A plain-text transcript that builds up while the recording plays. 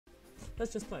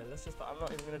Let's just play. Let's just play. I'm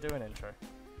not even going to do an intro.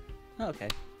 Oh, okay.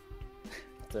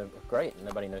 So, great.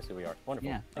 Nobody knows who we are. Wonderful.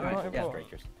 Yeah. All right. Alright, Yeah, cool.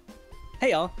 strangers.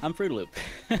 Hey, y'all. I'm Fruitaloop.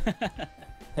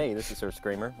 Hey, this is Sir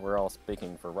Screamer. We're all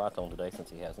speaking for Raton today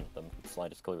since he hasn't the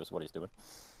slightest clue as to what he's doing.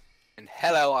 And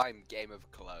hello, I'm Game of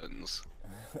Clones.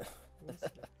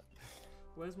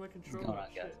 Where's my controller? going on,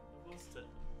 Shit, guys? I've lost it.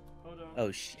 Hold on.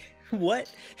 Oh, shit. What?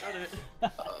 Found it.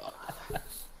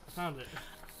 Found it.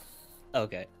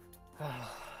 Okay. Oh,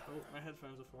 my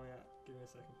headphones are falling out. Give me a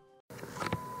second.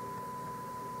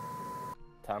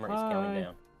 Timer is Hi. counting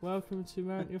down. Welcome to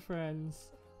Mount Your Friends.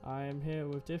 I am here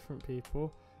with different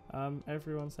people.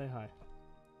 Everyone say hi.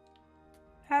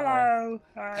 Hello.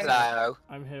 Hi. Hello.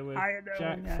 I'm here with How you doing,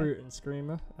 Jack, guys? Fruit, and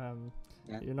Screamer.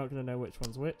 Yeah. You're not going to know which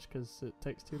one's which because it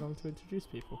takes too long to introduce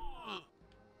people.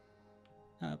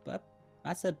 But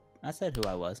I said who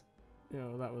I was. You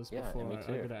know, that was Yeah, before and me I'm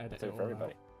too. going to edit So it for all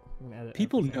everybody. out. I'm gonna edit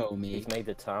People everything. know me. He's made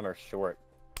the timer short.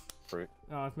 Fruit.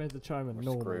 Oh, I've made the timer We're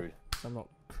normal. screwed. So I'm not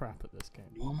crap at this game.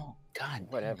 Normal. God.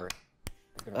 Whatever.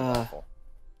 It's gonna be awful.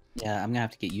 Yeah, I'm gonna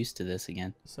have to get used to this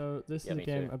again. So this Yeah, is a me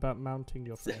game too. about mounting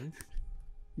your friends.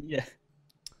 Yeah.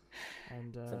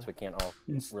 And Since we can't all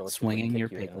It's really swinging your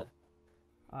pickle.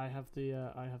 I have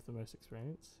the most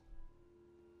experience.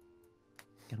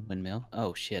 Got a windmill.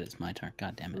 Oh shit! It's my turn.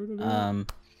 God damn it. Fruitaloop.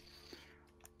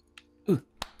 Ooh.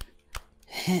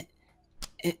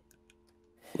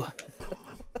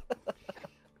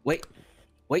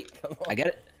 Wait. Come on. I got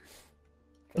it.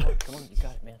 Come on, you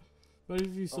got it, man. What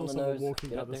if you saw On the someone nose, walking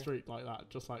get down up the there. street like that,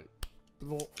 just like,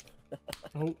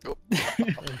 oh,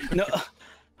 No.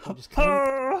 I'll just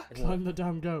climb the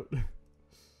damn goat.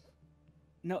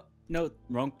 No.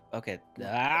 Wrong. Okay.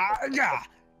 Ah, yeah.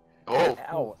 Oh,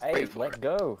 Ow, hey, wait for let it.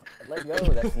 go. Let go.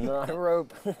 That's not a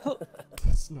rope.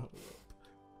 That's not.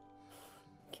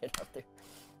 Get up there.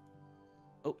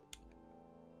 Oh.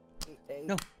 Hey.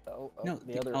 No. Oh, No.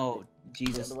 the other. Oh, the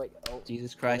Jesus. other way. Oh,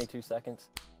 Jesus Christ. 22 seconds.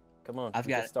 Come on. I've you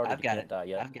got just it. started, I've you got can't it. die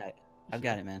yet. I've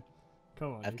got it, man.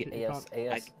 Come on, I've you, get- you AS, can't.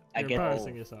 AS. I You're get it.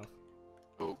 embarrassing yourself.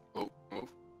 Oh.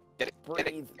 Get it.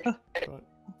 Breathe. Right.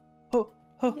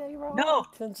 Oh. Yeah, you're right. No.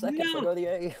 10 seconds No. to go the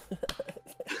A.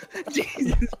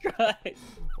 Jesus Christ.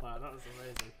 Wow, that was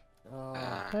amazing. Oh,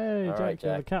 Hey, All Jack, right, you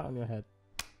have a Jack. cat on your head.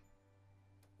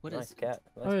 What nice is cat.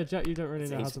 Nice. Oh yeah, Jack, you don't really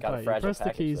He's- know how he's to got a play. You fragile press the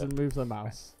package, keys though. and move the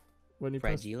mouse. When you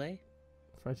press fragile?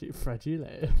 fragile.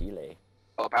 Gile.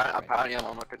 Oh, apparently I'm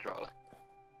on my controller.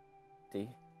 D.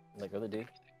 Let go of the D.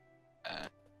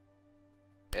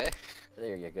 Yeah.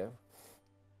 There you go.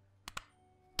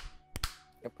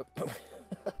 Yep.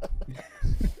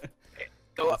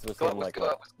 Go up. This was Go him up. like Go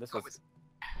up. this Go was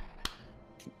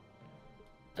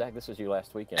Jack. This was you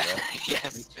last weekend, right?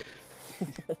 Yes.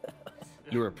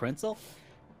 You were a Prinzel?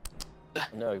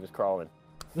 No, he was crawling.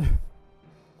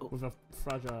 With a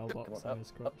fragile Come box on, on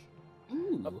his crotch.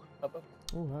 Ooh. Up.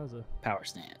 Oh, that was a. Power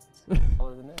stance.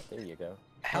 Taller than that. There you go.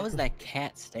 How is that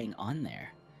cat staying on there?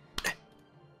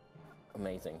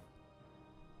 Amazing.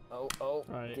 Oh!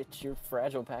 Right. Get your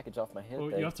fragile package off my head. Oh,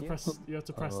 you have to press. You have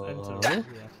to press Oh. enter. Yeah.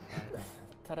 Right.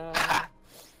 Ta-da!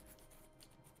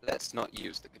 Let's not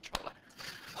use the controller.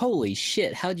 Holy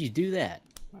shit, how'd you do that?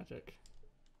 Magic.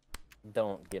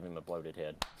 Don't give him a bloated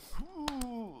head.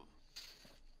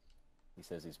 He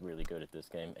says he's really good at this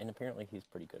game, and apparently he's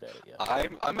pretty good at it. Yeah.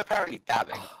 I'm apparently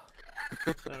dabbing.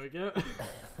 There we go.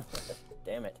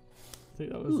 Damn it! I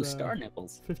think that was Ooh, star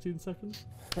nipples. 15 seconds.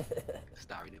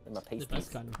 Starry And my nipples. The pasties.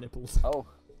 best kind of nipples. Oh.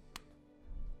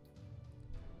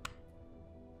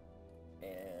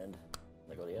 And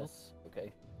let go of the S.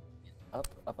 Okay. Up.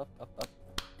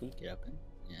 D. Get up and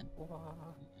Wah.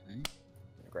 Alright.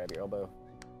 Grab your elbow.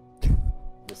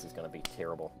 This is gonna be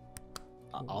terrible.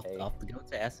 Off A. the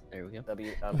goat's ass. There we go.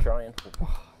 W. I'm trying.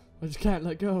 I just can't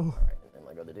let go. All right, and then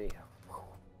let go of the D. Oh,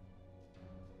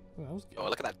 that was good. Oh,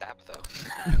 look at that dab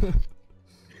though.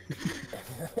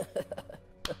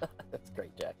 That's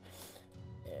great, Jack.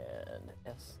 And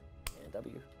S and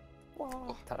W.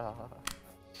 Wah. Ta-da!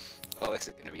 Oh, this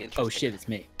is gonna be interesting. Oh shit, it's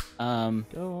me. Go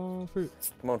on, Fruit.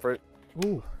 Come on, Fruit.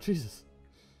 Oh, Jesus.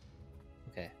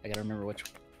 Okay, I gotta remember which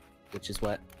is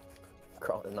what.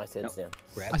 Crawl. Nice head Nope. stand.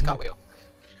 Grab. Let's cartwheel.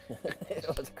 It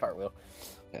was a cartwheel.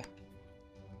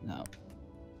 No.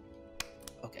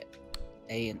 Okay.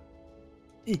 A and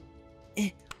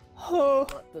Oh.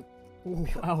 Oh,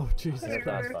 ow, Jesus That's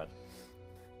Christ. fine.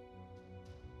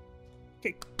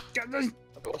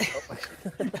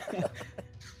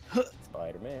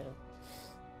 Spider-Man.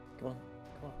 Come on.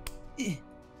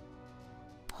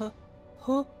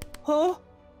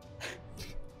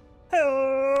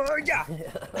 Oh yeah.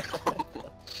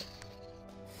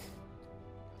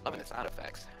 Loving the sound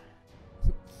effects.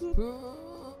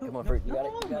 Come Come on, Fruit. You got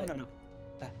it. You got no, it.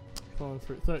 no. Come on,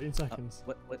 Fruit. 13 seconds.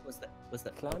 What was that? What's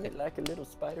that? Climb it like a little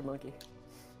spider monkey.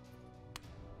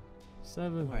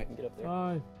 7, Alright. Get up there.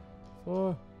 5,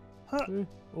 4, 3.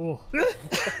 Oh,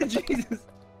 Jesus.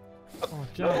 oh, No,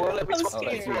 Jack. let me I'm Oh, swap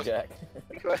that's scared. you, Jack.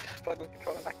 back.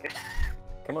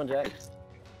 Come on, Jack.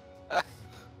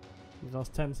 You've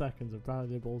lost 10 seconds of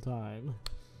valuable time.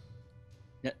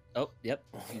 Yep. Oh, yep.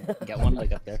 You got one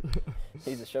leg up there.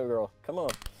 He's a showgirl. Come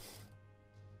on.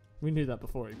 We knew that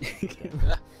before he played this game.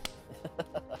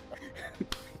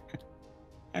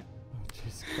 Oh,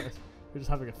 Jesus Christ. We're just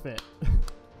having a fit.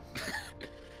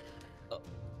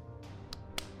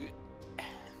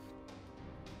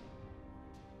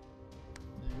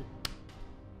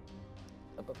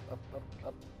 Up, up, up, up,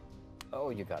 up. Oh,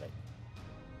 you got it.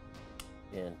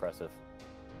 Yeah, impressive.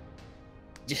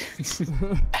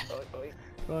 Oh, wait.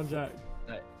 Come on, Jack.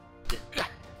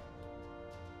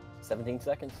 17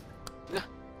 seconds. Up,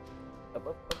 up,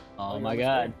 up. Oh you're my almost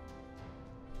god.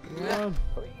 Come on.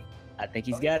 there. I think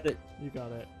he's got it. You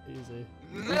got it. Easy.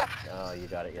 Oh, you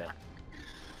got it, yeah.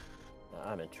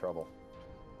 I'm in trouble.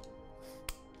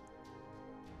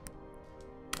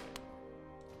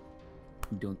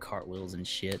 I'm doing cartwheels and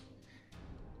shit.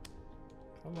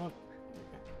 Come on.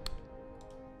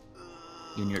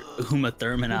 You and your Uma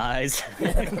Thurman eyes.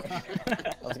 I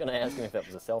was gonna ask him if that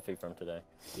was a selfie from today.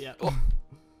 Yeah. Come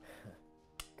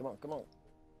on, come on.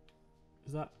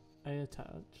 Is that A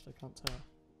attached? I can't tell.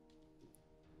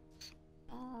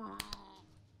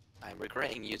 I'm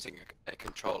regretting using a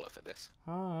controller for this.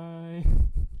 Hi.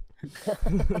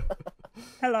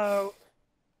 Hello.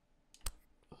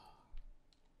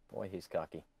 Boy, he's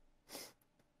cocky.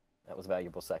 That was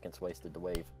valuable seconds wasted to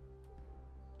wave.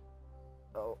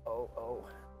 Oh, oh, oh.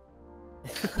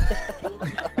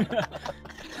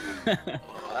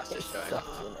 Oh, that's a Such shame.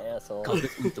 an asshole. Call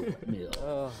this one the windmill.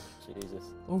 Oh, Jesus.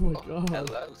 Oh my Oh, god.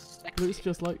 hello, sexy. Looks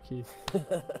just like you.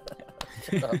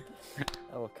 Shut up.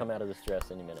 I will come out of this dress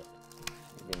any minute.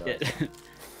 You'd be nice.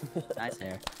 Nice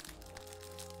hair.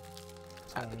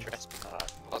 At the dress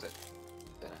closet.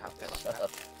 Don't know how they like Shut that.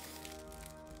 up.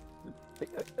 Wait,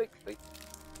 wait, wait, wait.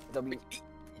 W.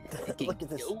 Look at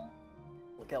this. Yo,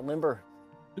 Look how limber.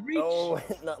 the reach. Oh,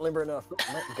 not limber enough.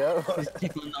 Let go.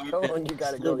 Come on, you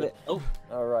gotta go. Bit. Oh,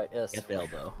 All right, S. get the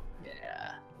elbow.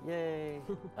 Yeah. Yay.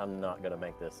 I'm not gonna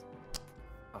make this.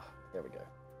 Ah, there we go.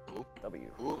 Ooh.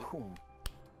 W. Ooh. Boom.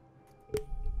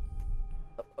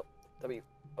 Up, up. W.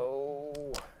 Oh.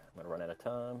 I'm gonna run out of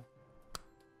time.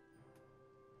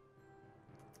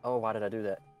 Oh, why did I do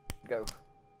that? Go.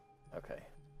 Okay.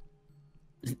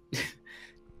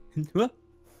 What?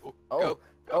 Ooh, Oh. Go,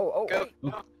 Oh, oh, go, wait. no,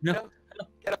 No. no.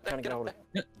 Get up there, Trying to get get up hold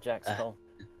there. of Jack's phone.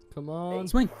 Come on.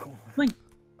 Swing. Swing.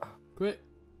 Quick.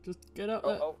 Just get up Oh,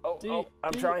 there. oh, oh, D, oh.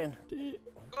 I'm D, trying. D.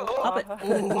 Pop it.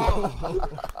 Oh.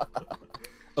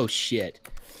 Oh shit.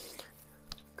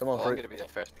 Come on, Oh, I'm Fruit. gonna be the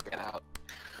first to get out.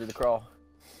 Do the crawl.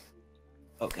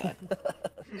 Oh god.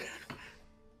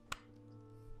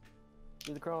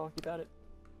 Do the crawl. You got it.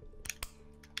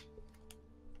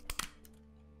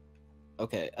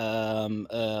 Okay.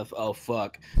 Oh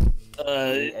fuck. D,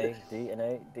 A, D, and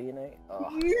A, D, and A.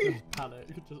 Oh. Panic.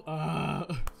 Just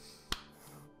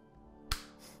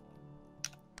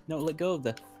No, let go of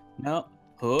the. No.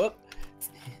 Hoop.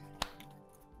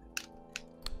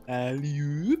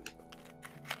 Alley-oop.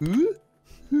 Ooh.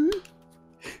 Ooh.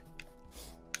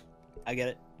 I got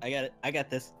it. I got it. I got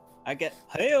this. I got.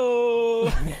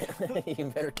 Hey-oh! You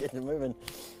better get it moving.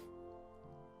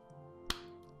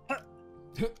 No,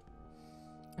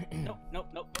 no, no,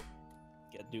 no.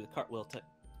 Gotta do the cartwheel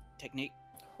technique.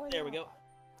 There we go.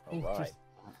 All right.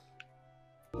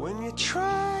 When you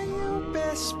try your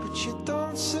best but you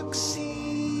don't succeed.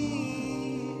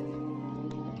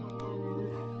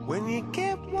 When you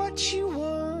get what you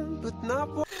want but not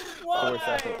what. 4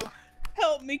 seconds.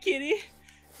 Help me, kitty!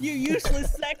 You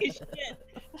useless sack of shit!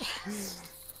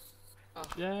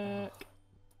 Jack.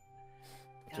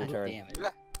 It's your God turn. damn it.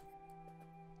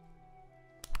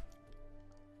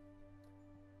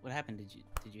 What happened?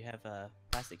 Did you have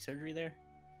plastic surgery there?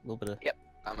 A little bit of. Yep,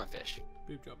 I'm a fish.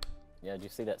 Good job. Yeah, did you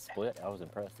see that split? I was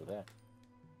impressed with that.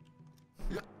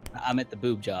 I'm at the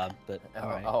boob job, but all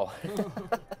right. Oh.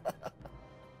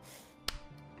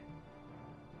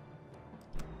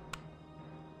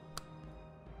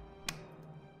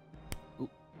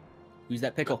 Who's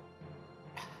that pickle?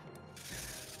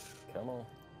 Come on.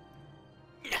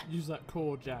 Use that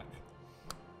core, Jack.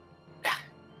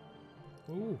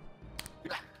 Ooh.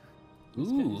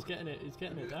 Ooh, He's getting it. He's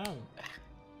getting it down.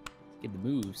 get the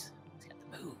moves. He's got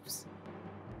the moves.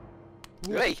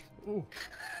 Ooh. Hey! Ooh.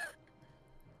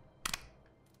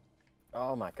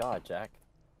 Oh my God, Jack.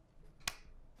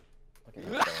 Look at him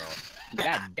going off.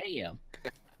 God damn.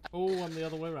 Oh, I'm the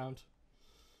other way around.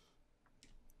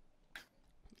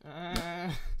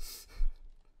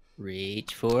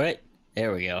 Reach for it.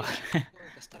 There we go.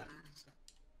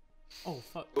 Oh,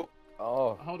 fuck.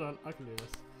 Oh, Hold on, I can do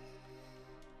this.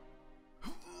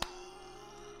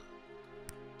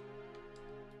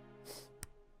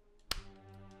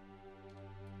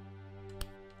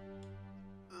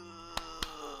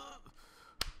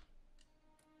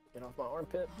 get off my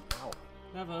armpit. Ow.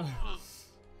 Never.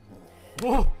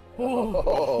 Whoa! Whoa!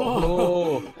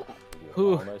 Oh. You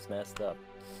Whew. almost messed up.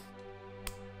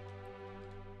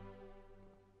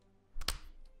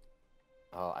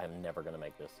 Oh, I'm never gonna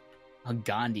make this. A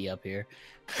Gandhi up here.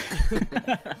 Dun,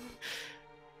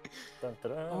 dun,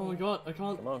 dun. Oh my god, I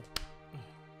can't. Come on.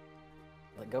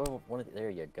 Let go of one of the, there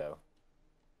you go.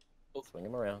 Swing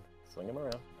him around. Swing him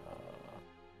around.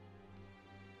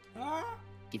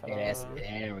 Get that ass.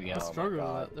 There we I go. Oh my struggled with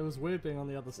God. that. It was weird being on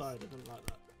the other side. I didn't like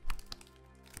that.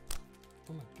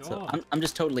 Oh my god. So I'm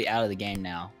just totally out of the game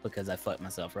now because I fucked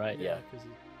myself, right? Yeah. because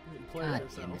you played God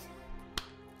yourself.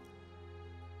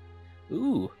 damn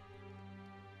Ooh.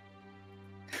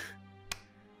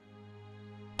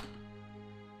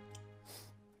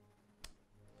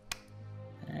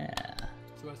 Yeah.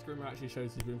 So our screamer actually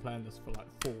shows he's been playing this for like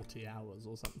 40 hours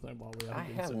or something while we I haven't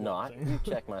been have sitting not. watching. You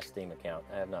check my Steam account.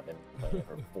 I have not been playing it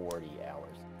for 40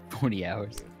 hours. 40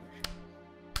 hours.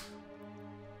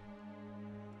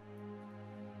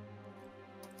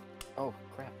 Oh,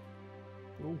 crap.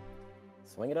 Ooh,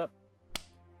 Swing it up.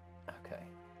 Okay.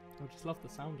 I just love the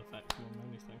sound effect more than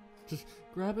anything. Just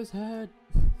grab his head.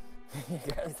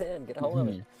 Grab his head. Get a hold of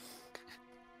it.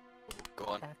 Go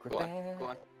on, go on, go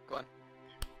on, go on.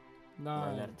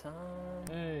 Run 9, out of time.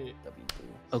 8, WD.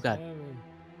 Oh god.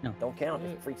 7. Don't count.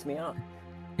 It freaks me out.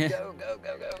 Go, go,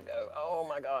 go, go, go. Oh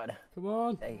my god. Come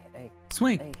on. Hey, hey,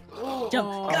 Swing. hey. Jump.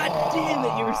 Oh. God damn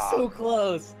it, you were so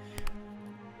close.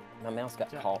 My mouse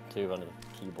got Jack. caught too under the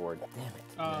keyboard. Damn it.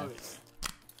 Oh,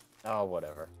 Oh,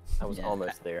 whatever. I was Yeah.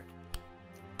 almost there.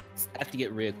 I have to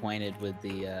get reacquainted with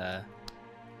the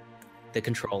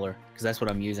controller because that's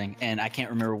what I'm using, and I can't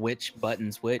remember which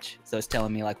button's which. So it's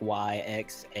telling me like Y,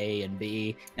 X, A, and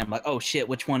B, and I'm like, oh shit,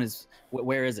 which one is?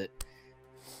 Where is it?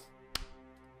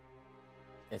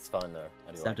 It's fun though.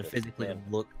 I do So I have like to this. physically Man,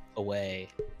 look away.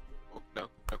 Oh, no,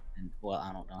 no. And, well,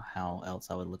 I don't know how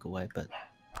else I would look away, but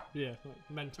yeah,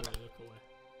 like mentally look away.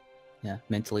 yeah,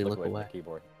 mentally look from away. the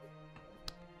keyboard.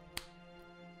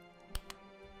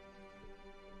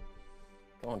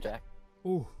 Come on, Jack.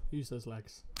 Ooh, use those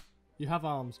legs. You have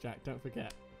arms, Jack, don't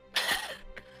forget.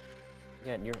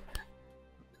 Yeah, and you're.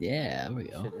 Yeah, there we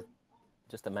go. Shit,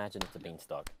 just imagine it's a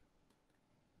beanstalk.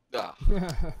 Ah,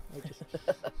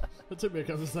 It took me a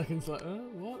couple of seconds, like,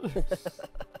 what?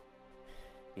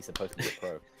 He's supposed to be a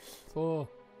pro. 4,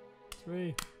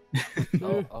 3,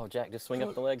 Oh, oh, Jack, just swing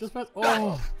up the legs. Just press.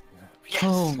 Oh! yes!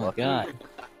 Oh my god.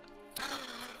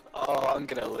 Oh, I'm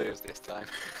gonna lose this time.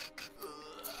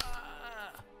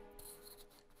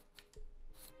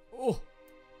 Oh!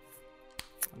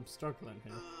 I'm struggling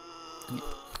here.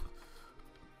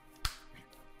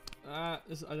 I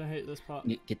don't hate this part.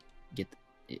 Get.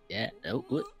 Yeah. Oh,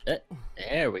 what?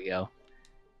 There we go.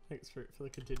 Thanks for the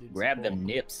continued Grab support. them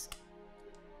nips.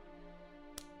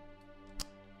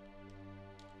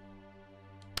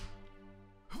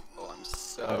 Oh, I'm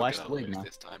so Oh, watch gonna the wig lose now.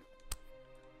 this time.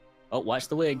 Oh, watch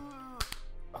the wig.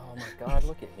 Oh my god,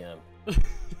 look at him.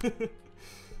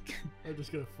 I'm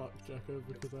just gonna fuck Jack over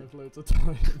because I have loads of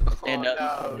time. And,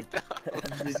 oh,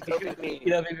 no. Just give it me.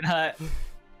 Get up even high.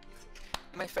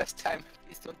 My first time.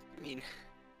 Please don't be mean.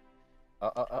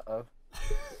 Uh-oh.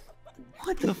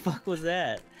 What the fuck was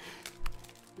that?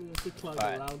 You have to climb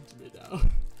Alright. around me now. Come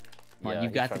on, Yeah,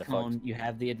 you've he's got trying the to fuck. cone. You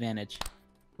have the advantage.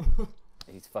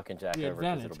 He's fucking Jack The over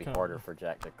because it'll advantage be cone. harder for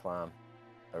Jack to climb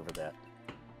over that.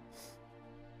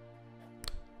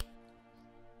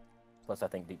 Plus, I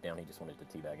think deep down he just wanted to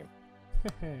teabag him.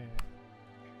 Come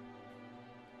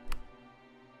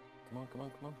on, come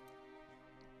on, come on.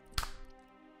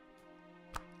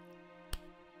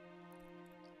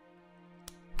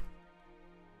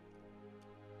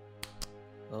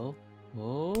 Oh,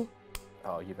 oh,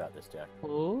 Oh, you got this, Jack.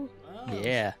 oh. Oh,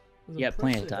 Yeah. that was Yeah,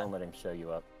 plenty of impressive. time. Don't let him show you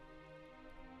up.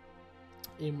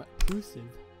 Impressive.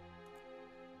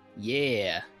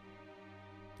 Yeah.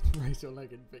 Raise your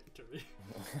leg in victory.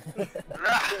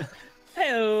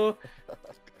 Hello.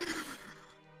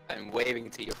 I'm waving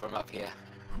to you from up here.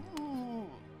 Oh,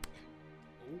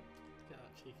 get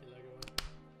that cheeky leg away.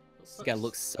 That's This such guy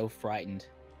looks so frightened.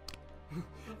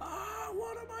 Ah,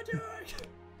 what am I doing?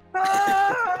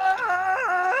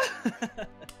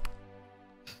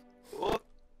 Oh,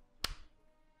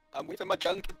 I'm waving my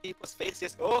junk in people's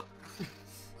faces. Oh!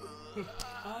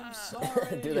 I'm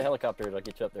sorry. Do the helicopter, it'll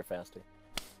get you up there faster.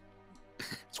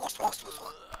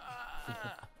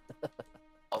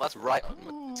 Oh, that's right on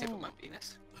the tip of my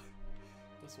penis.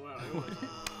 That's where I always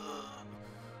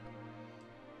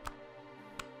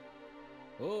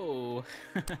Oh.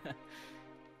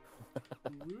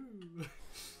 Woo.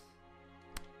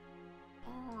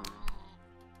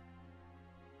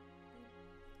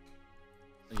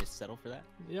 You just settle for that?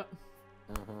 Yep.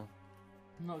 Mm-hmm.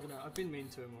 I'm not gonna. I've been mean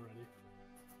to him already.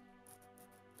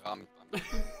 I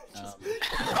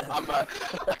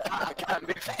can't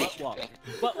move. Butt walk.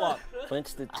 Butt walk.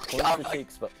 Clench the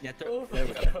cheeks, but Yeah, Oh there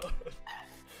we go.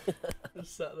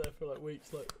 Just sat there for like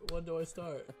weeks. Like, when do I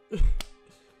start?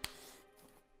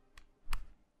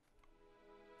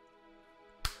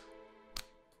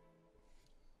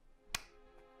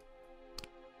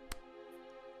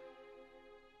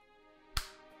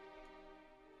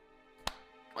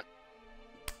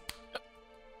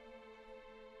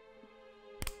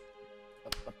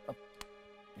 up.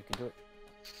 You can do it.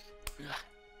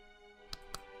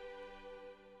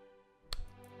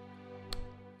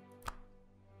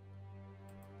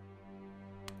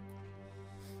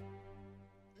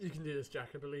 You can do this, Jack.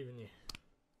 I believe in you.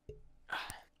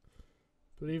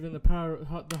 Believe in the power,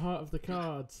 the heart of the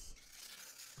cards.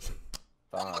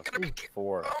 5, gonna make it.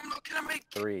 4, I'm not gonna make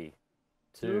it. 3,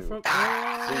 Do 2. it from.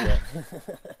 See ya.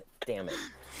 Damn it.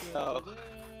 Oh.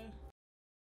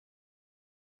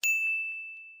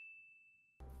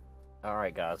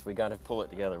 Alright, guys, we gotta pull it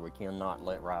together. We cannot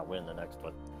let Rye win the next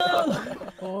one.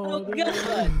 Oh, God.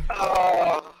 no.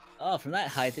 Oh. Oh, from that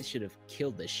height, it should have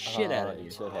killed the shit out of You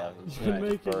you. should have. You should can have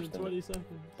make it in burst into 20 seconds.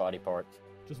 body parts.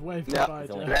 Just wave No. goodbye,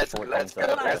 It's only Jack. got Let's 14 go.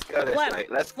 seconds. Let's go this Flap, way.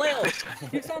 Let's go. flail,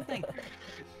 do something.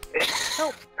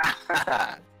 Help!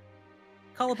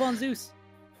 Call upon Zeus.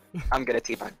 I'm gonna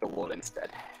teabag the wall instead.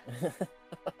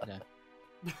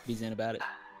 Be zen about it.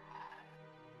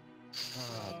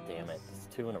 Oh, damn it. It's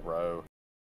 2 in a row.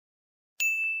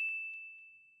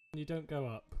 You don't go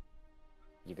up.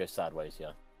 You go sideways,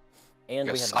 yeah. And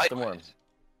Go we have the storm. sideways.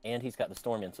 And he's got the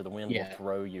storm in, so the wind Yeah. will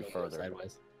throw you further.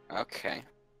 Sideways. Okay.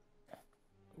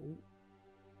 Ooh.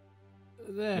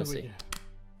 There You'll we see. go.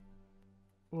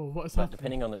 Well, what is But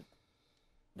happening?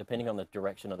 depending on the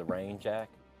direction of the rain, Jack,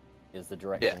 is the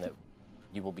direction Yeah. that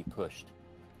you will be pushed.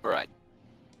 Right.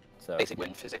 So Basic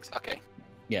wind physics. Okay.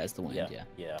 Yeah, it's the wind, yeah, yeah.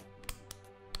 yeah.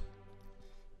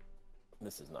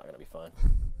 This is not gonna be fun.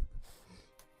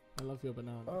 I love your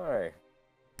banana. Alright.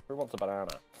 Who wants a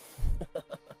banana?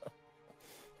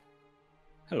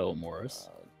 Hello, Morris.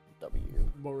 W.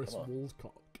 Morris Come on.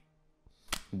 Woolcock.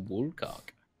 Woolcock.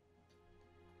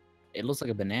 It looks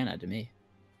like a banana to me.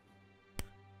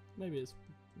 Maybe it's.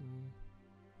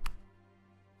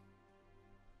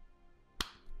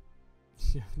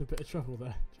 You're in a bit of trouble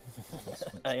there.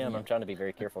 I am. I'm trying to be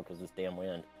very careful because this damn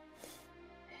wind.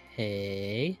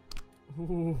 Hey.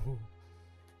 Ooh.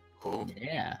 Ooh.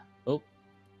 Yeah. Oh.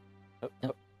 Up,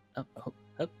 Up, up, up,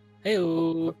 up.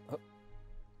 Hey-oh. up,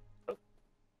 up.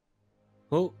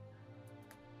 Oh.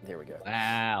 There we go.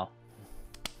 Wow.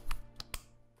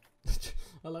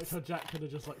 I like how Jack kind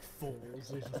of just like falls. He's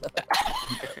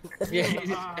just Yeah.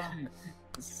 Ah.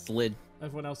 Slid.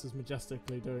 Everyone else is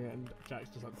majestically doing it, and Jack's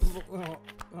just like.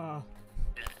 Ah.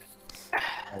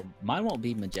 Oh, mine won't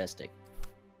be majestic.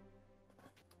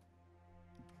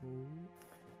 Ooh.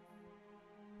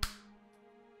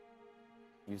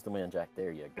 Use the wind, Jack.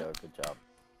 There you go. Good job.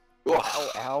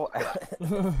 Oh. Ow, ow.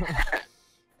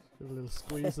 Give a little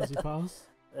squeeze as you pass.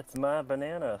 That's my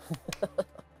banana.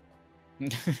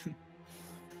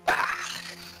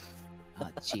 Oh,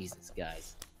 Jesus,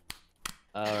 guys.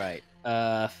 All right.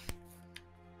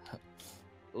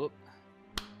 Oop.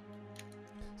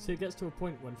 See, it gets to a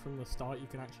point when from the start you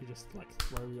can actually just like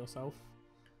throw yourself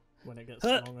when it gets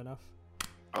Huh. long enough.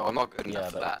 Oh, I'm not good Yeah,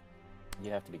 enough for but- that.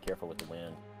 You have to be careful with the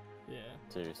wind, Yeah.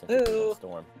 too, since it's Ooh. a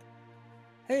storm.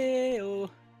 Hey-oh.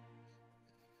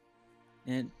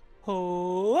 And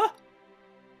ho.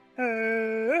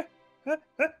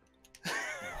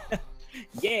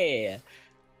 Yeah.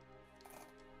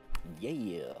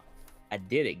 Yeah. I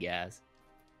did it, guys.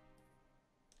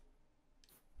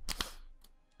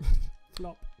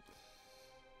 Flop.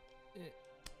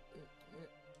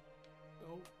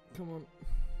 Oh, come on.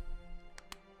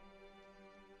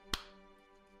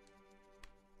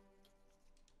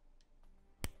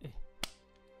 Eh.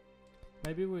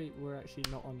 Maybe we're actually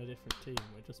not on a different team.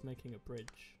 We're just making a bridge.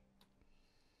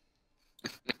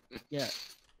 Yeah.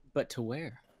 But to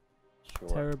where? Sure.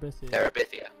 Terabithia.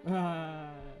 Terabithia. Ah.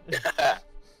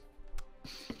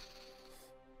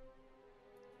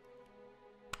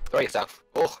 Throw yourself.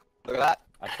 Oh. Look at that.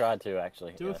 I tried to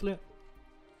actually. Do a flip.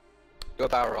 Do a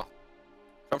barrel roll.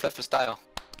 Front flip for style.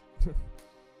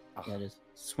 Yeah, just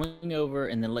swing over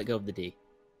and then let go of the D.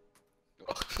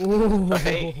 Ooh.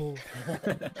 Hey.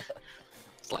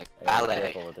 It's like I gotta be ballet.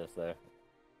 careful with this though.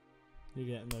 You're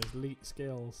getting those elite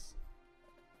skills.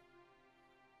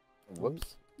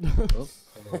 Whoops.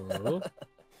 Oh.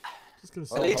 Just gonna At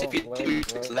say, least if you Oh, do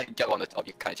wait. let go on the top,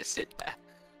 you kind of just sit there.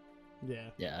 yeah.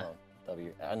 Yeah. Oh,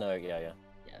 W. I know. Yeah.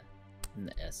 And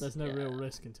the S. There's no yeah. real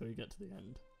risk until you get to the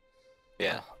end.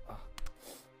 Yeah. Oh,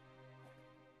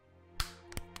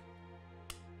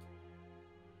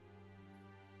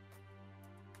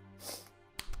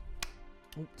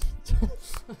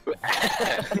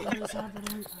 What is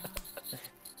happening?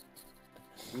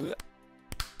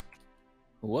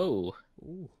 Whoa.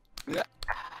 Ooh.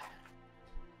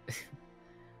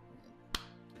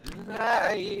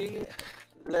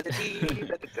 Let it be,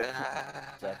 let it die.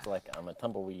 Jack's like I'm a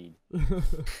tumbleweed.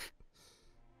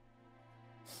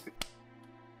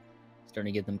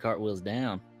 Starting to get them cartwheels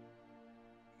down.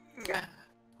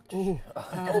 Ooh.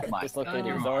 Oh my Dislocated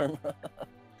his God. arm.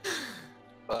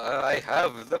 I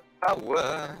have the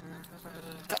power.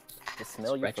 Just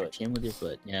smell your Scratch your foot. chin with your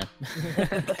foot. Yeah.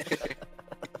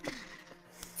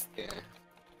 Yeah.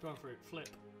 Go on for it. Flip.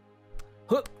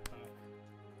 Hook.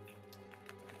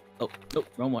 Oh, no,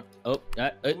 wrong one. Oh,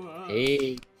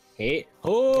 hey,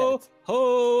 ho,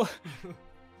 ho.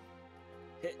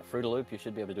 Fruitaloop, you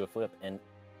should be able to do a flip and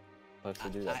supposed to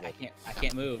do that. I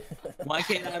can't move. Why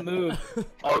can't I move?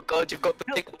 Oh god, you've got the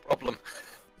particular problem.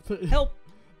 Help,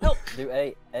 help. Do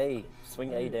A,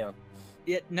 swing A down.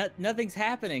 Yeah, nothing's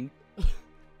happening.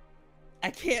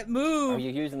 I can't move. Are you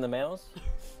using the mouse?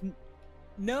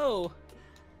 No.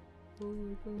 Oh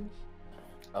my gosh.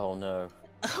 Oh no.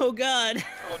 Oh God.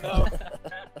 Oh no.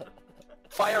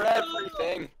 Fire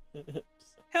everything.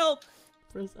 Help.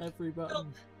 Press every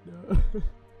button. No.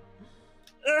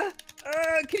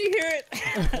 Can you hear it?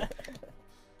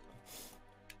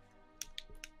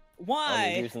 Oh,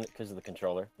 Why? you're using it because of the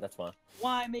controller. That's fine.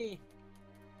 Why me?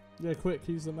 Yeah, quick,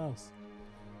 use the mouse.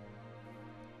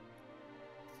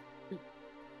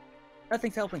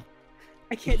 Nothing's helping.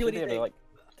 I You can't do should be able anything. to, like,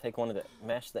 take one of the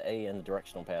mash the A and the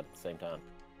directional pad at the same time.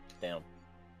 Down.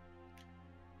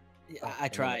 Yeah, Oh, I and then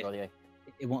tried. go the A.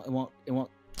 It won't.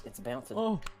 It's bouncing.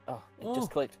 Oh, Oh, it Oh. just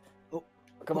clicked. Oh.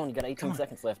 Come on, you got Come 18 on.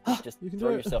 seconds left. Just You can throw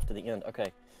do it. yourself to the end.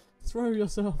 Okay. throw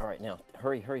yourself. All right, now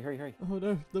hurry. Oh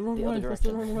no, the wrong The way. other That's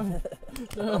the direction. wrong way.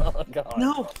 No. Oh god.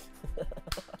 No.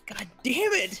 God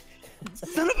damn it!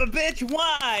 Son of a bitch!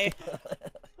 Why?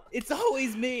 It's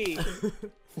always me.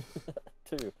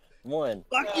 2, 1.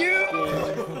 Fuck you!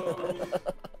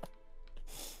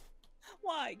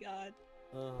 Why, God?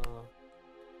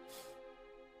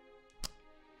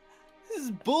 This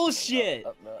is bullshit.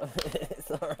 No.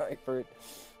 It's all right, Fruit.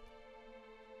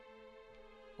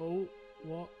 Oh,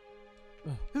 what?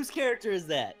 Whose character is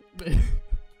that?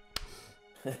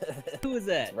 Who was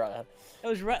that? Right. That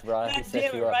was right. Right, he God set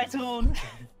damn it, you up. right on.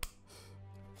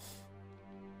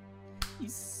 You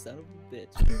son of a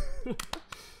bitch.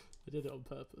 I did it on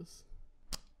purpose.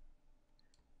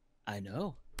 I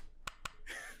know.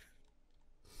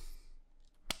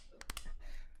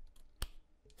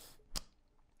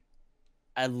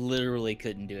 I literally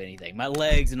couldn't do anything. My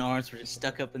legs and arms were just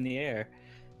stuck up in the air.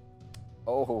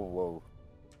 Oh, whoa.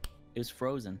 It was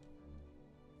frozen.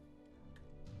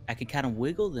 I could kind of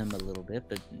wiggle them a little bit,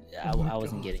 but I, Oh my I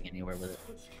wasn't God. getting anywhere with it.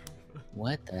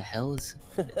 What the hell is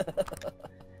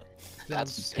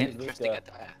That's Pimp- interesting.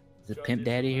 the Pimp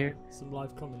Daddy here? Some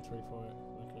live commentary for it,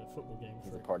 like a football game.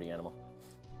 He's For a it. party animal.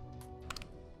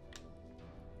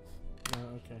 No,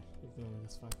 okay, ignore me.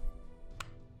 That's fine.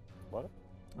 What?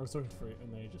 I was talking to fruit,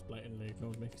 and they just blatantly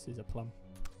ignored me because he's a plum.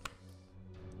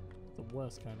 The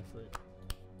worst kind of fruit.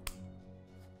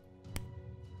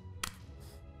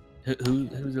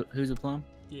 Who's a plum?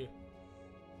 You.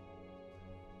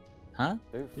 Huh?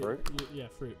 Who? Yeah, Fruit? yeah,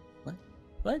 fruit.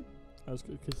 What? I was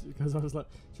because I was like,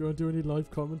 do you want to do any live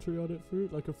commentary on it,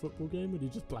 fruit, like a football game? And he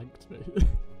just blanked me.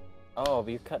 Oh,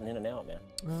 but you're cutting in and out, man.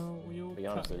 Well, we all Be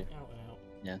honest cut with out and out.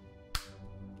 Yeah.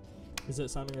 Is it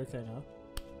sounding okay now?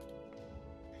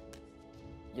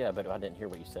 Yeah, but I didn't hear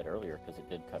what you said earlier because it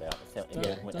did cut out. It, sound, Don't,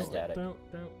 it went don't, static. don't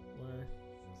worry.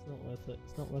 It's not worth it.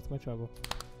 It's not worth my trouble.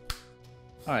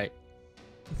 All right.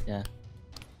 Yeah.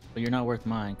 But you're not worth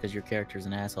mine because your character's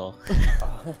an asshole.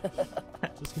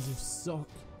 Just because you suck.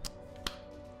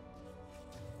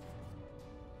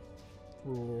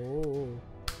 Oh.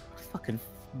 Fucking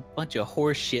bunch of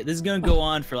horse shit. This is gonna go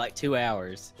on for like 2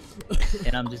 hours,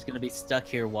 and I'm just gonna be stuck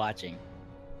here watching.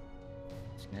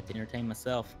 Just gonna have to entertain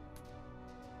myself.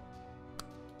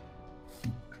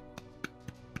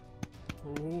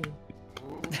 Ooh.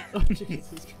 Oh,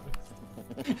 Jesus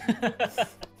Christ.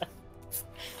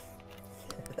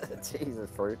 Jesus,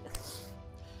 Fruit.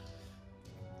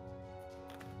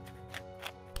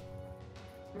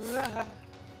 Come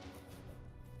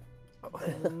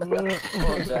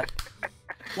on, Jack.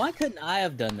 Why couldn't I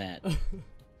have done that?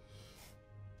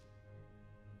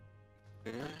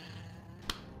 Come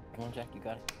on, Jack, you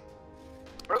got it.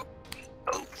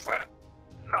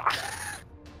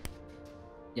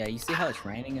 Yeah, you see how it's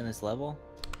raining in this level?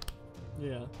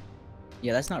 Yeah.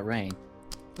 Yeah, that's not rain.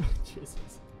 Jesus.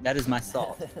 That is my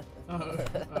salt. Oh,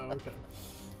 okay.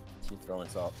 She's throwing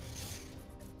salt.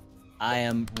 I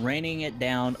am raining it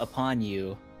down upon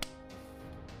you.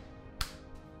 Do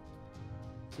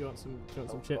you want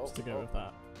some chips to go with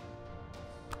that?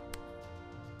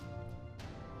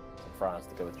 Some fries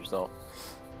to go with your salt.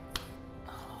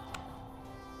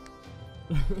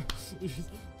 You just-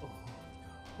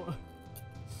 oh,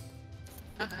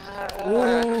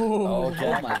 Oh,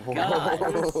 Jack. my God.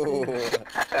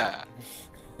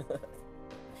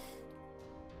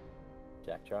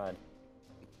 Jack tried.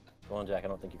 Come on, Jack. I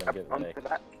don't think you're gonna get it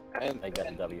today. I got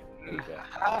the W. There you go.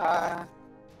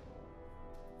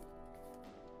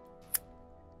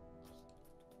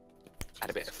 Add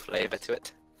a bit of flavour to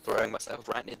it, throwing myself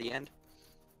right near the end.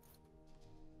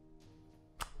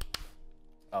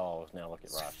 Oh, now look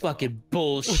at Ross. Fucking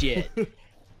bullshit.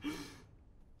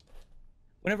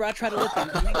 Whenever I try to look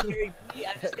at you,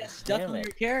 I just got stuck Damn on it.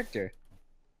 your character.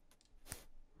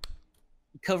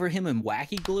 Cover him in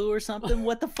wacky glue or something?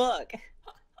 What the fuck?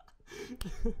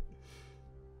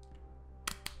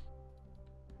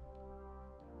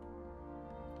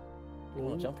 Come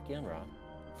on, jump again, Rob.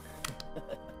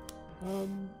 No.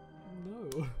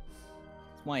 That's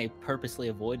why I purposely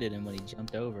avoided him when he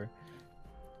jumped over.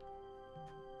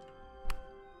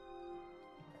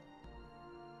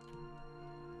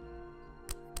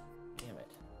 Damn it.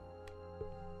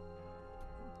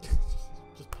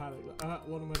 Just panic. Like,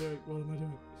 what am I doing? What am I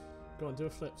doing? Go on, do a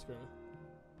flip screen.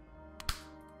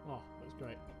 Oh, that's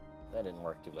great. That didn't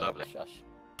work too well. Lovely. Shush.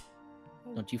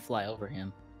 Don't you fly over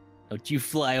him. Don't you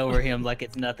fly over him like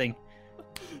it's nothing.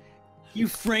 You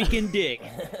franken dick.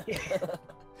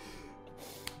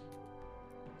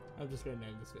 I'm just gonna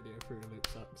name this video Fruitaloop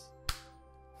sucks.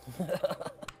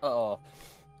 Oh.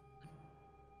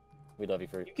 We love you,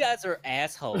 Fruit. You guys are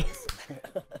assholes.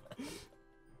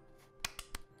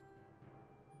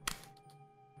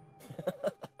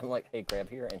 I'm like, hey, grab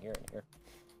here and here and here.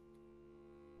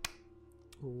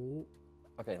 Ooh.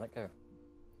 Okay, let go.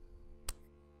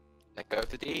 Let go of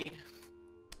the D.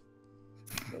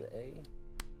 Go to A.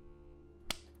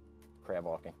 Crab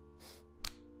walking.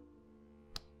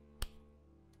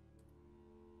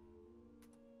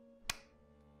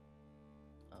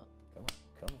 Come on,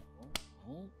 come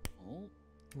on. Oh.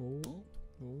 Ooh.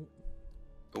 Oh.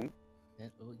 Ooh. Yeah,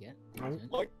 oh, yeah.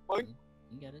 Oh.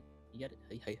 You got it. You got it.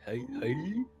 Hey.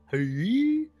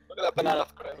 Look at that banana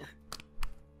throw.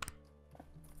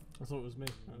 I thought it was me.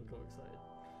 I got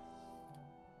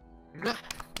excited.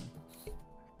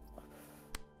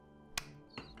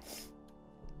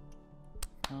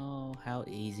 Oh, how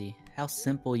easy. How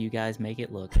simple you guys make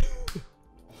it look.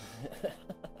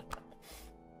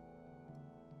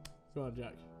 Go on,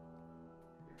 Jack.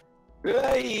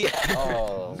 Hey!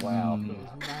 Oh, wow. That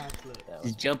was mad flip. That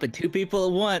was- Just jumping two people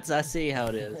at once. I see how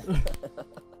it is.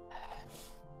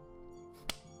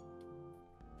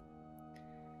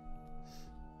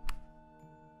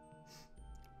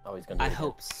 Oh, he's gonna do I it again.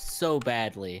 hope so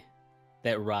badly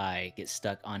that Rai gets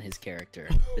stuck on his character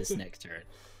this next turn.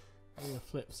 I'm gonna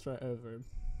flip straight over him.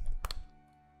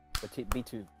 But to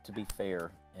be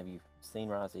fair, have you seen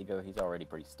Rise Ego? He's already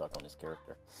pretty stuck on his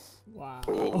character. Wow.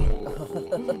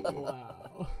 Oh.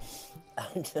 Wow.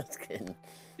 I'm just kidding.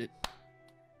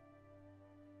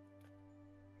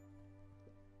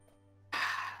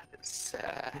 Let's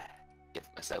give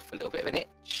myself a little bit of an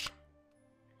itch.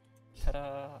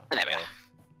 Ta-da! There we are.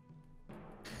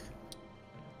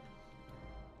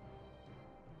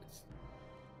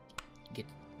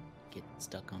 Get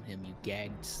stuck on him, you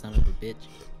gagged son of a bitch.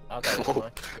 Okay, that's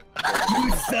fine.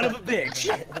 You son of a bitch!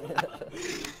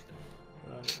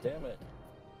 Right. Damn it.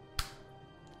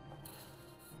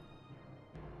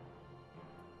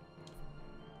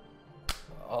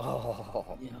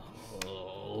 Oh.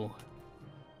 Oh.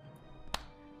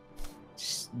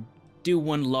 Just do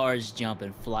one large jump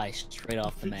and fly straight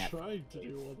off the We map. tried to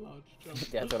do one large jump.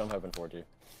 That's what I'm hoping for, too.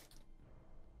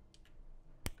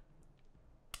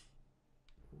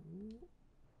 Ooh.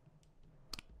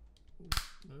 Ooh,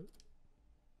 no.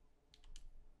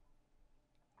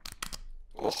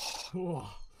 Oh, Whoa.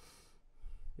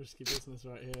 Risky business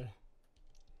right here.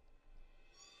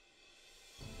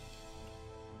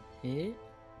 Hit.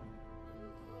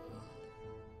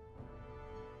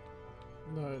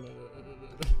 No.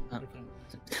 Oh.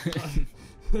 Okay.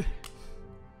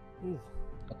 Ooh.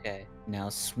 Okay, now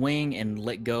swing and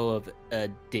let go of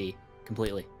D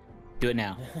completely. Do it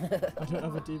now. I don't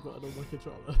have a D button on my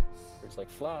controller. It's like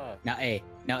fly. Now A.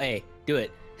 Now A. Do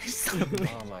it. Son of a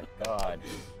bitch. Oh my god.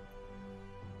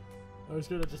 I was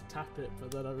gonna just tap it,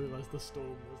 but then I realised the storm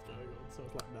was going on, so I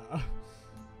was like, nah.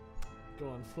 Go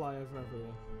on, fly over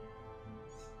everyone.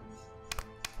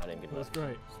 I didn't get That was enough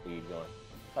great. speed going.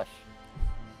 Hush.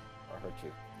 Or hurt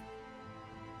you.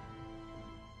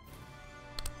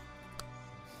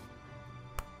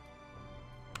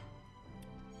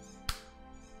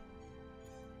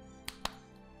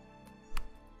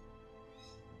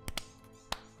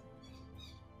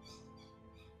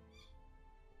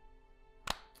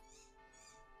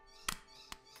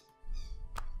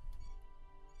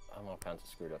 I'm all kinds of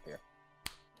screwed up here.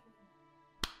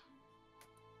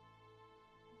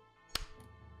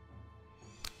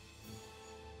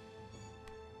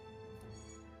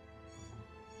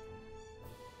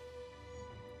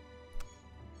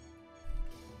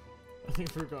 I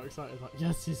think Fruit got excited, like,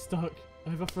 yes, he's stuck.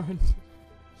 I have a friend.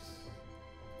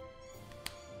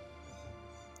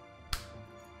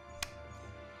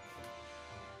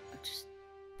 I'm just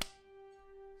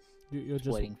You're just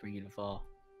waiting for you to fall.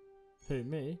 Who,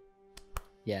 me?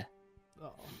 Yeah.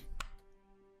 Oh.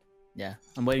 Yeah.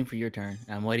 I'm waiting for your turn.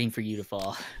 I'm waiting for you to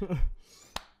fall.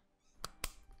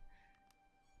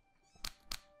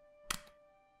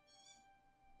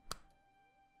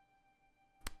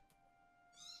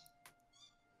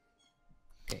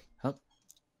 Okay. Up.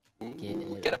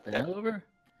 Get up and there. over.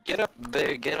 Get up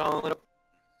there. Get on up.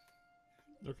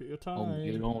 Look at your time. Oh,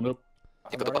 get on up.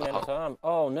 I'm running out of time.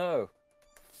 Oh no.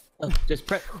 Oh, just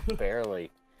press.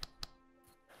 Barely.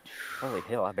 Holy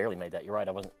hell, I barely made that. You're right,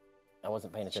 I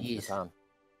wasn't paying attention to Jeez. the time.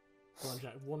 Come on,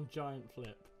 Jack. One giant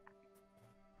flip.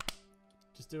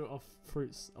 Just do it off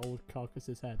Fruit's old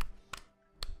carcass's head.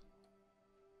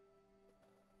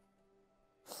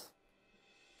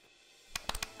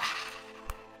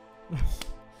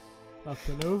 Up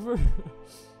and over.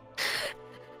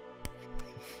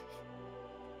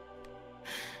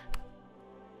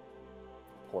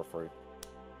 Poor Fruit.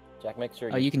 Jack, make sure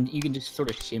Oh, you can just sort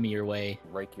of shimmy your way.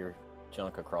 rake your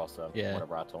junk across Yeah. one of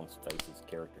Raton's faces,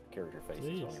 character faces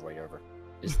on Jeez. your way over.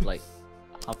 Just like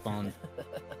hop on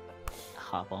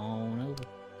over.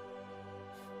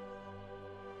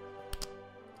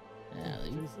 Yeah, Oh,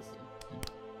 you- Jesus.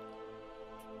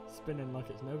 Spinning like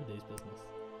it's nobody's business.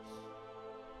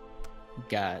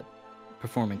 got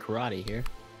performing karate here.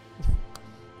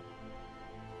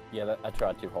 Yeah, I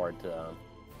tried too hard to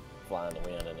fly in the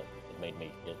wind, and it made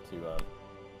me get too.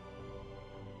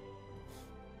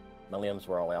 My limbs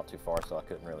were all out too far, so I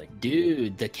couldn't really.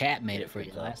 Dude, the cat made Yeah, it for good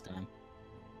you job. last time.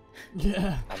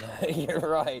 Yeah. I know, you're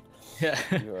right. Yeah.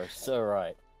 You are so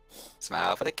right.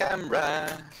 Smile for the camera.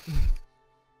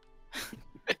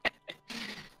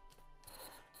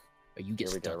 Or you get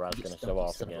Here we go, stuck. Rod's You get gonna stuck, show you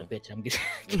off son of a again. bitch. I'm getting.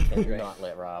 Can Right. not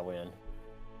let Ra win.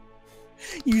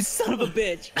 You son of a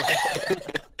bitch.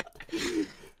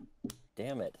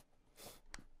 Damn it.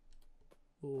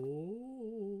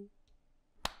 Oh.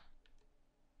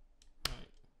 Right.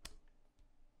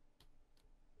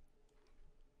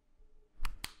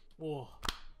 Oh.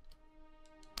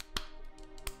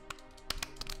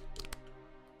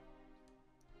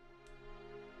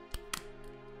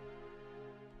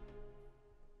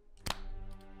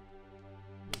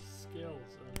 His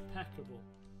skills are impeccable.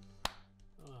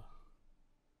 Oh.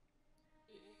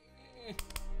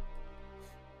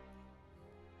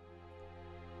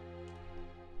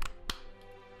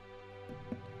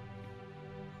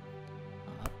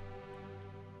 Up.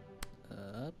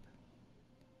 Up.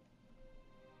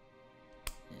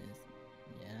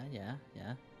 Yeah.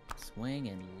 Swing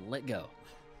and let go.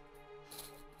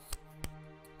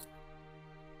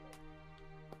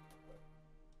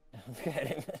 Look at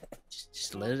him.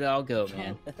 Just let it all go,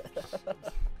 man. Can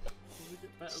we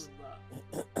get better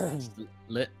than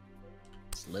that?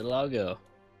 Just let it all go.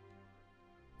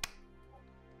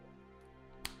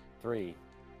 3,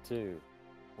 2,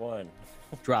 1.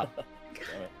 Drop.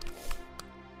 Damn it.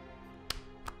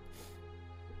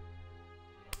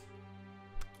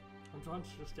 I'm trying to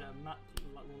just get a map,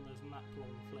 like one of those map long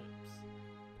flips.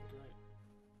 Great.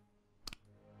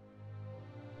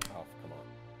 Oh, come on.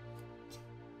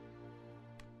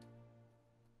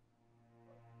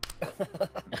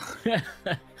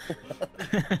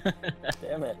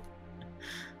 Damn it.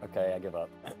 Okay, I give up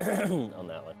on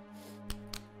that one.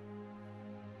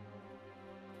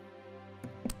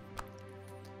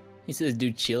 He says,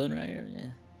 dude, chilling right here. Yeah.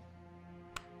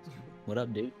 What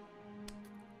up, dude?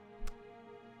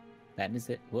 That is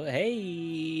it. Well,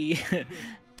 hey.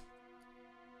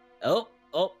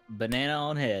 Oh, banana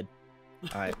on head.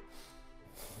 All right.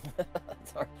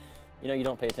 Sorry. You know, you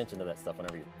don't pay attention to that stuff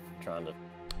whenever you're trying to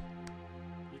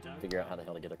You don't? figure out how the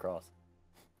hell to get across.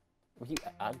 Well,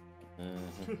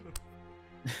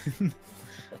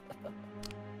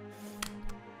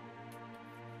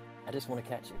 I just want to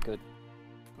catch a good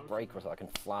break so I can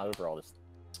fly over all this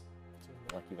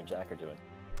like you and Jack are doing.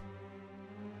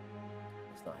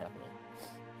 It's not happening.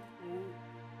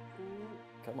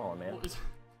 Come on, man. What is...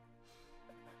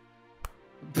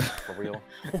 For real.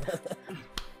 Great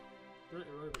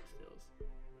aerobic skills.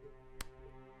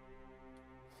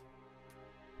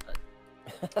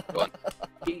 Go on.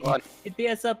 Go on. Hit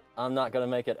BS up. I'm not gonna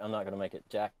make it. I'm not gonna make it.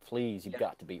 Jack, please, you've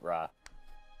got to beat Rye.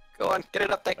 Go on. Get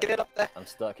it up there. Get it up there. I'm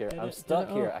stuck here. Get I'm it stuck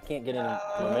here. up. I can't get any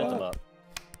momentum up.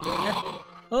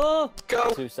 Oh.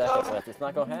 Go. 2 seconds left. It's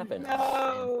not gonna happen.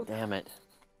 No. Damn it.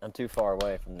 I'm too far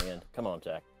away from the end. Come on,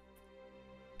 Jack.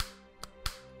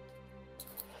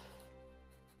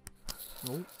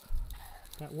 Oh.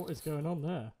 What is going on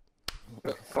there?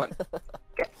 Come on.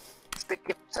 Stick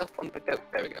yourself on the goat.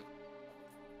 There we go.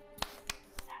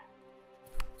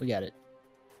 We got it.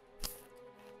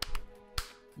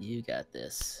 You got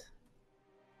this.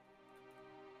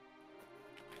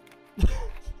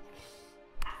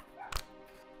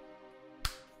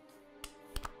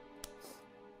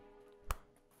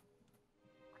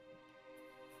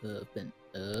 Up and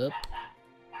up.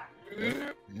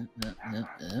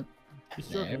 Up. You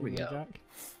There we go. Jack?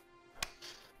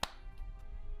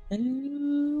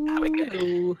 There we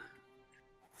go.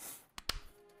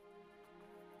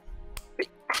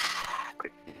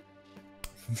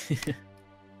 Quick.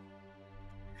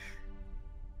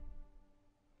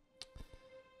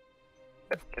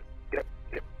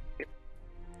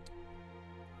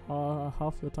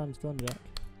 Half your time's gone, Jack.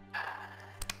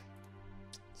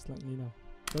 Just letting you know.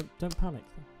 Don't panic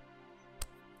though.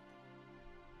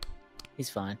 He's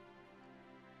fine.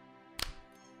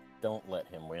 Don't let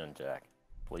him win, Jack.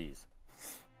 Please.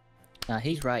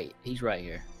 He's right. He's right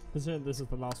here. Considering this is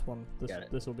the last one, Got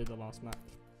it. this will be the last match.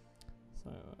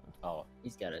 So Oh,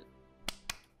 He's got it.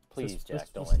 please, This- Jack, this-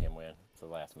 don't this- let him win. It's the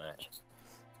last match.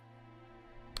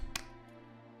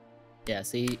 Yeah,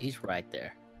 see, he's right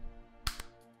there.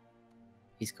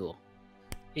 He's cool.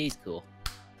 He's cool.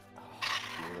 Oh,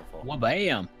 beautiful. Well,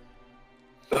 bam.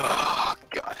 Oh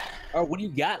God. Oh, what do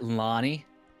you got, Lonnie?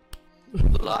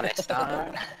 Lonnie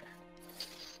Stein.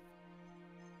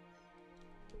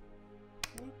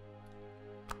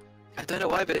 I don't know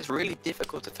why, but it's really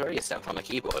difficult to throw yourself on a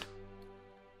keyboard.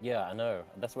 Yeah, I know.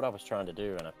 That's what I was trying to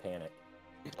do, and I panicked.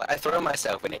 Like, I throw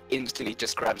myself and it instantly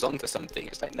just grabs onto something.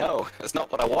 It's like, no, that's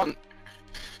not what I want.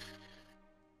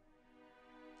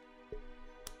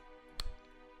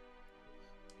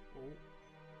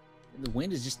 The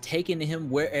wind is just taking him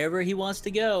wherever he wants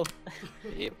to go.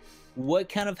 Yep. What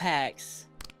kind of hacks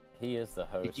He is the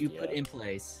host. did you put yeah. in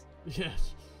place?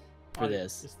 yes. For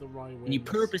this. It's the right And you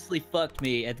purposely fucked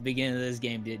me at the beginning of this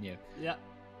game, didn't you? Yeah.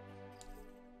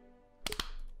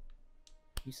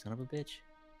 You son of a bitch.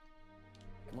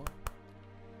 Come on.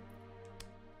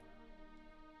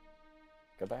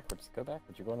 Go backwards. Go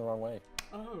backwards. You're going the wrong way.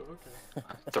 Oh, okay.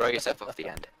 Throw yourself off the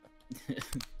end.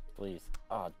 Please.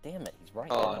 Oh, damn it. He's right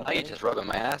Oh, there. now you're just rubbing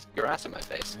your ass in my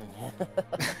face.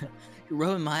 You're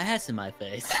rubbing my ass in my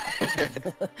face.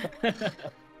 Climb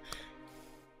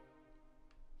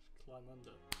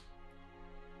under.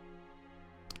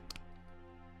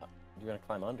 You're gonna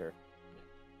climb under.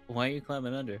 Why are you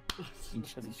climbing under? You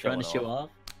Because he's trying to showing show off?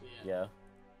 Yeah.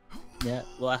 Yeah.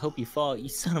 Well, I hope you fall, you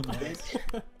son of a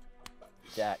bitch.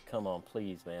 Jack, come on,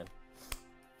 please, man.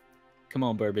 Come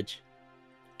on, Burbage.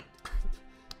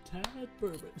 Tad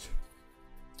Burbage.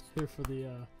 Here for the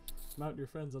Mount Your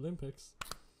Friends Olympics.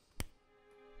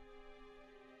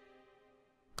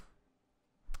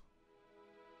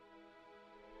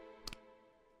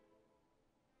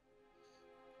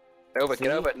 Over, See?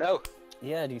 get over, no.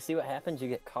 Yeah, do you see what happens? You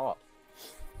get caught.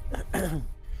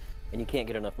 And you can't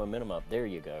get enough momentum up. There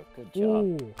you go. Good job.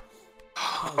 Ooh,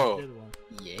 that was a Oh, good one.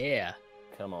 Yeah.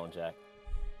 Come on, Jack.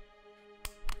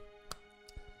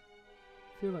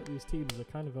 I feel like these teams are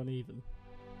kind of uneven.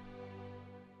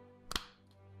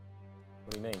 What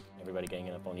do you mean? Everybody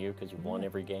ganging up on you because you've won Yeah.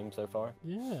 every game so far?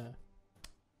 Yeah.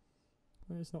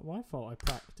 Well, it's not my fault I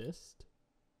practiced.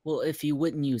 Well, if you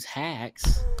wouldn't use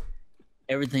hacks,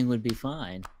 everything would be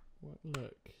fine. What,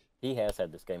 look. He has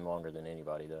had this game longer than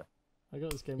anybody, though. I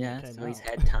got this game when Yeah, it came so he's out.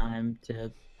 had time to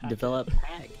Hack develop it.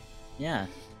 hack. Yeah.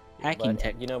 Hacking But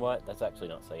tech. you know what? That's actually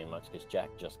not saying much because Jack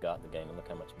just got the game, and look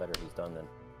how much better he's done than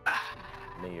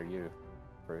me or you,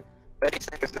 Fruit. 30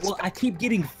 seconds to Well, I keep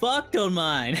getting fucked on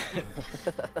mine.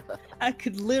 I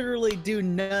could literally do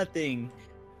nothing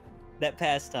that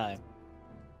past time.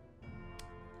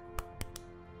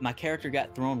 My character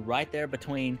got thrown right there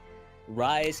between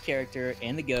Rye's character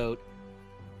and the goat.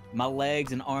 My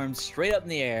legs and arms straight up in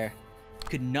the air.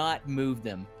 Could not move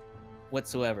them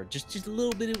whatsoever. Just a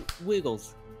little bit of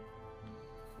wiggles.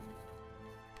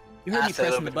 You heard me That's a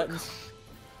pressing little the bit- buttons?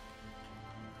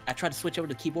 I tried to switch over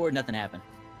to the keyboard, nothing happened.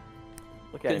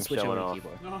 Look at him Couldn't switch showing over to off. the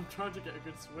keyboard. No, I'm trying to get a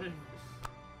good swing.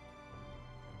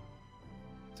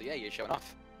 So yeah, you're showing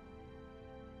off.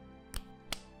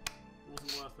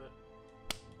 Wasn't worth it.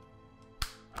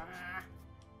 Ah.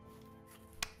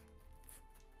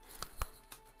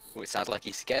 Oh, it sounds like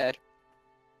he's scared.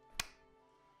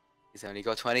 He's only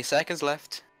got 20 seconds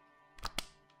left.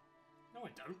 No, I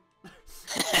don't.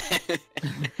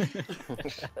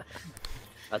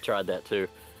 I tried that too.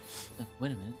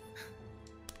 Wait a minute.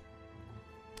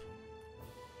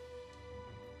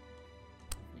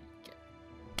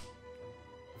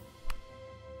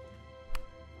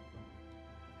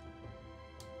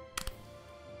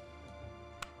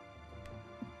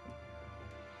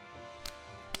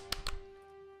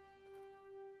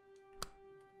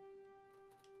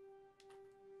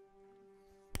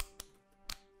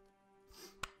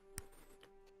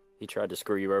 He tried to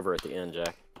screw you over at the end,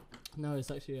 Jack. No,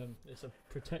 it's actually it's a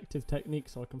protective technique,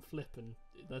 so I can flip, and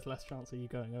there's less chance of you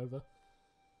going over.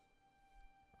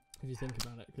 If you think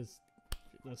about it, because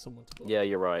there's someone to block. Yeah,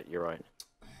 you're right. You're right.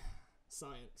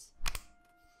 Science.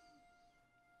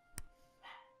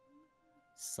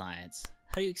 Science.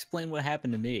 How do you explain what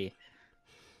happened to me?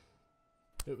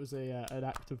 It was a an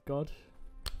act of God.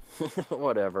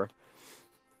 Whatever.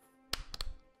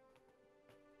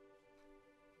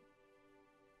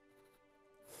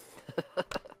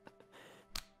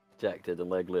 Jack did the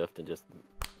leg lift and just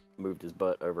moved his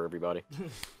butt over everybody.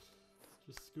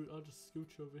 I'll just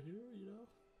scooch over here, you know.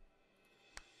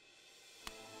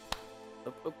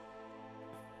 Up, up.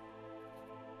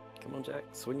 Come on, Jack.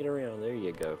 Swing it around. There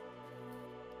you go.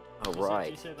 All right.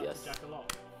 Do you say that Yes. to Jack a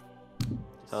lot?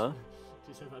 Huh? Do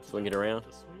you say that to Swing Jack it a lot? around?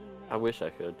 Just swing it around. I wish I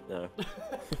could. No.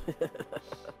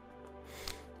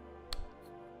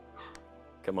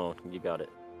 Come on. You got it.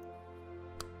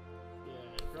 Yeah,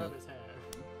 grab his hair.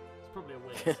 It's probably a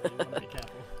wig, so you want to be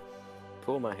careful.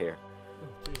 Pull my hair. Oh,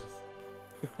 Jesus.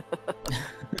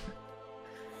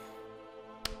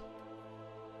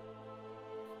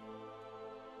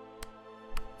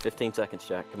 15 seconds,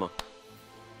 Jack. Come on.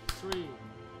 3,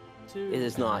 2. It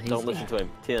is not. he's- Don't listen to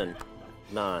him. 10,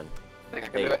 9, I think I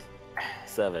can do 8, it.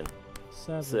 7,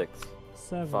 7, 6,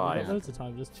 7. 5, We've got loads of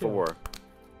time. Just chill. 4,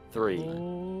 3,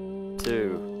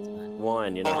 2,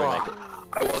 1. You're not gonna make it.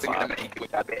 I wasn't gonna make it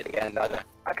with that bit again either.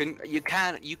 I couldn't. You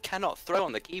cannot throw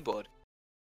on the keyboard.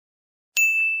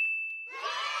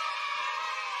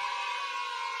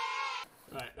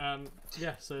 Right,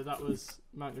 yeah, so that was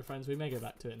Mount Your Friends. We may go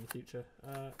back to it in the future.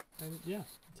 And yeah,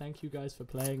 thank you guys for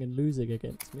playing and losing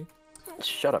against me.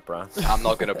 Shut up, Brian. I'm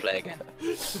not gonna play again.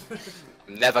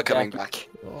 I'm never coming Jack, back.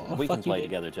 Oh, We can fuck you, play dude.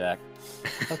 together, Jack.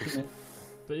 Fuck you, man.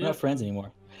 but We're yeah, not friends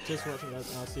anymore. just watching guys,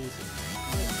 and I'll see you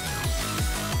soon.